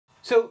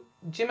So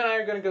Jim and I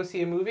are going to go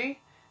see a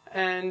movie,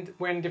 and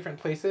we're in different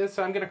places,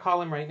 so I'm going to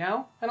call him right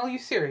now, and I'll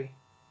use Siri.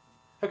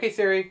 Okay,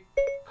 Siri,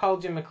 call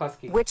Jim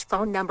McCloskey. Which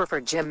phone number for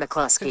Jim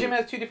McCloskey? So Jim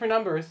has two different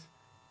numbers,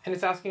 and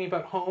it's asking me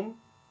about home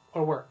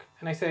or work.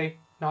 And I say,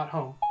 not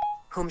home.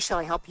 Whom shall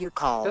I help you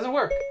call? Doesn't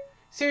work.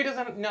 Siri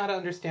doesn't know how to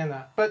understand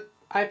that. But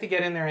I have to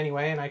get in there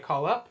anyway, and I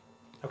call up.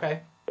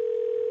 Okay.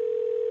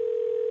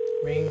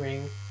 Ring,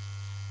 ring.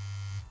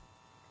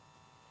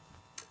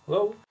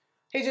 Hello?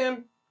 Hey,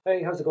 Jim.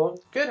 Hey, how's it going?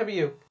 Good, how are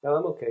you? I'm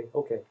okay,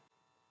 okay.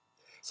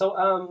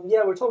 So,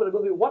 yeah, we're talking about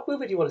a movie. What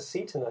movie do you want to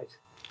see tonight?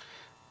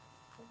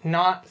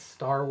 Not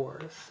Star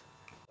Wars.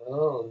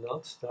 Oh,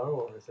 not Star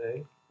Wars, eh?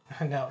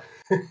 No.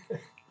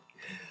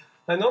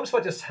 Now, notice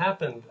what just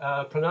happened.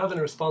 Pranav, in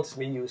response to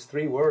me, used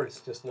 3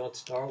 words, just not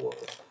Star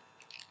Wars.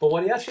 But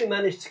what he actually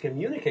managed to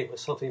communicate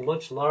was something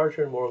much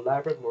larger, more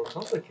elaborate, more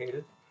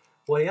complicated.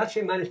 What he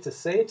actually managed to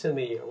say to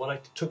me, or what I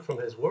took from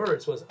his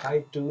words, was,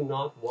 I do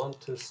not want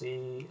to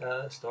see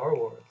Star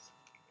Wars.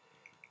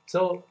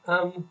 So,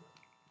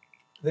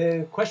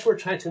 the question we're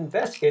trying to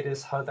investigate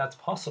is how that's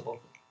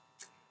possible.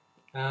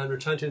 And we're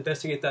trying to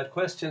investigate that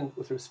question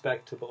with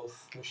respect to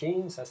both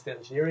machines, that's the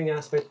engineering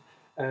aspect,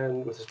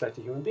 and with respect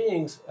to human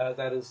beings,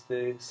 that is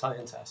the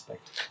science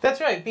aspect.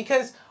 That's right,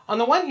 because on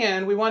the one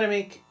hand, we want to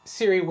make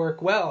Siri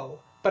work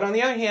well, but on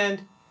the other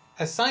hand,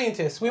 as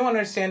scientists, we want to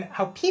understand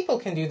how people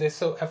can do this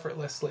so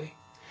effortlessly.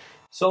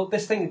 So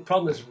this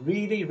problem is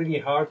really, really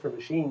hard for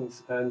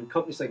machines, and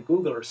companies like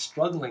Google are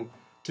struggling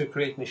to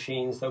create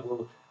machines that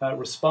will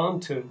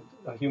respond to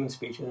human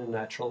speech in a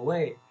natural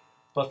way.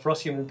 But for us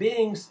human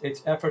beings,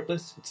 it's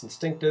effortless, it's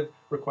instinctive,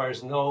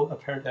 requires no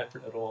apparent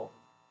effort at all.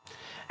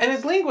 And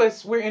as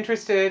linguists, we're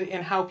interested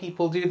in how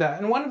people do that.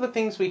 And one of the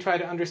things we try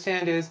to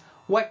understand is,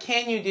 what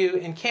can you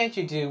do and can't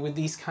you do with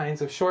these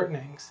kinds of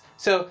shortenings?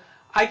 So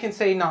I can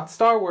say not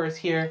Star Wars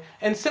here,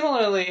 and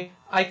similarly,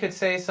 I could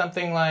say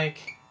something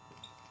like,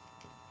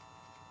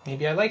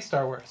 maybe I like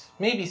Star Wars,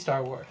 maybe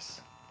Star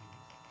Wars,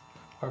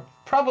 or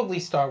probably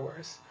Star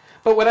Wars.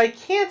 But what I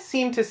can't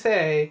seem to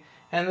say,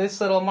 and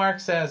this little mark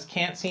says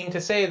can't seem to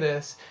say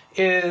this,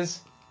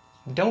 is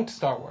don't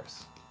Star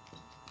Wars.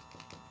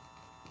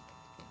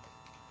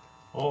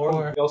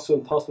 Or also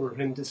impossible for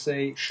him to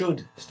say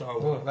should Star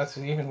Wars. Oh, that's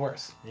even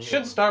worse. Yeah.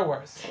 Should Star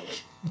Wars.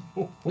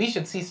 We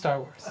should see Star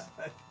Wars.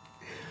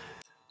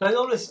 Now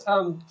notice,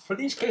 for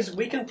these cases,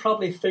 we can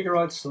probably figure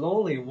out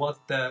slowly what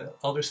the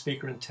other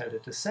speaker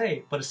intended to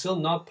say, but it's still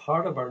not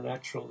part of our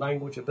natural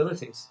language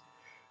abilities.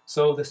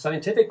 So the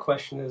scientific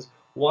question is,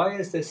 why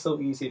is this so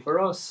easy for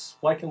us?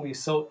 Why can we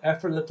so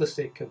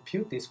effortlessly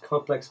compute these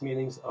complex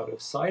meanings out of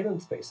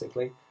silence,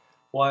 basically,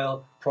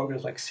 while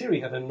programs like Siri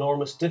have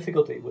enormous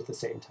difficulty with the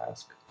same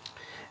task?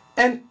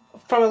 And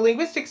from a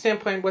linguistic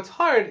standpoint, what's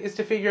hard is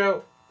to figure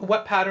out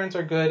what patterns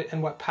are good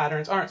and what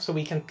patterns aren't, so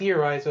we can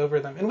theorize over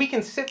them. And we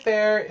can sit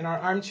there in our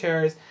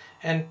armchairs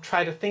and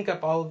try to think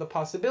up all of the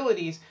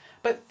possibilities,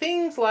 but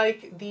things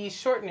like these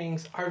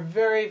shortenings are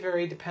very,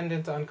 very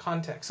dependent on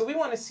context. So we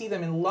want to see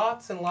them in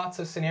lots and lots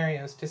of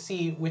scenarios to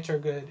see which are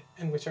good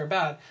and which are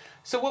bad.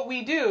 So what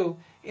we do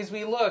is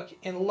we look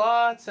in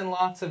lots and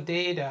lots of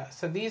data.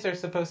 So these are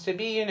supposed to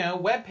be,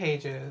 web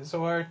pages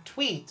or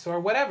tweets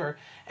or whatever.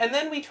 And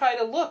then we try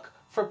to look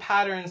for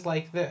patterns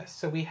like this.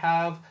 So we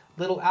have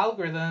little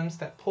algorithms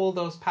that pull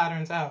those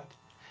patterns out.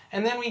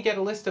 And then we get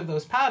a list of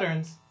those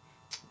patterns,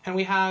 and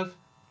we have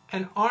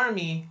an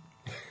army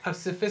of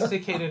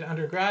sophisticated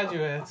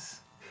undergraduates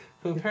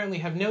who apparently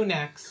have no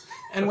necks.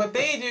 And what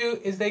they do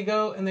is they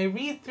go and they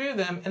read through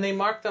them and they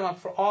mark them up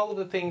for all of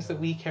the things that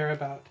we care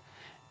about.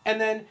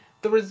 And then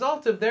the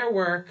result of their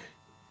work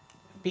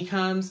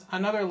becomes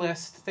another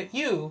list that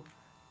you,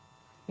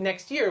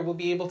 next year, will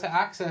be able to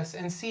access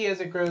and see as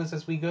it grows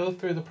as we go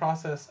through the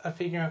process of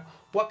figuring out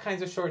what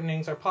kinds of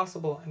shortenings are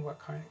possible and what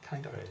kind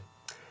aren't. Right.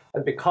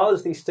 And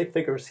because these stick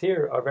figures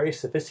here are very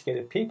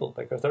sophisticated people,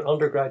 because they're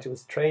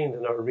undergraduates trained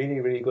in our really,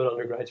 really good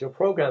undergraduate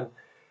program,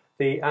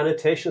 the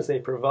annotations they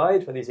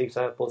provide for these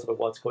examples of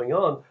what's going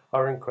on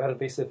are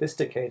incredibly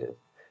sophisticated.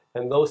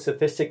 And those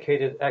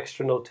sophisticated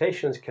extra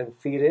notations can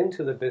feed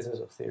into the business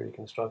of theory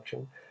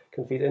construction,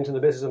 can feed into the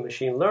business of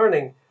machine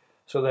learning,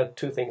 so that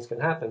 2 things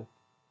can happen.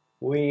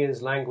 We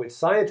as language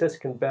scientists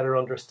can better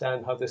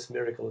understand how this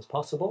miracle is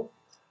possible,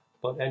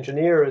 but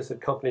engineers at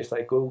companies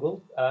like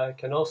Google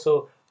can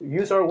also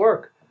use our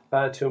work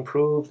to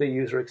improve the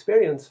user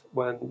experience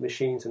when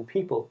machines and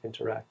people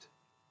interact.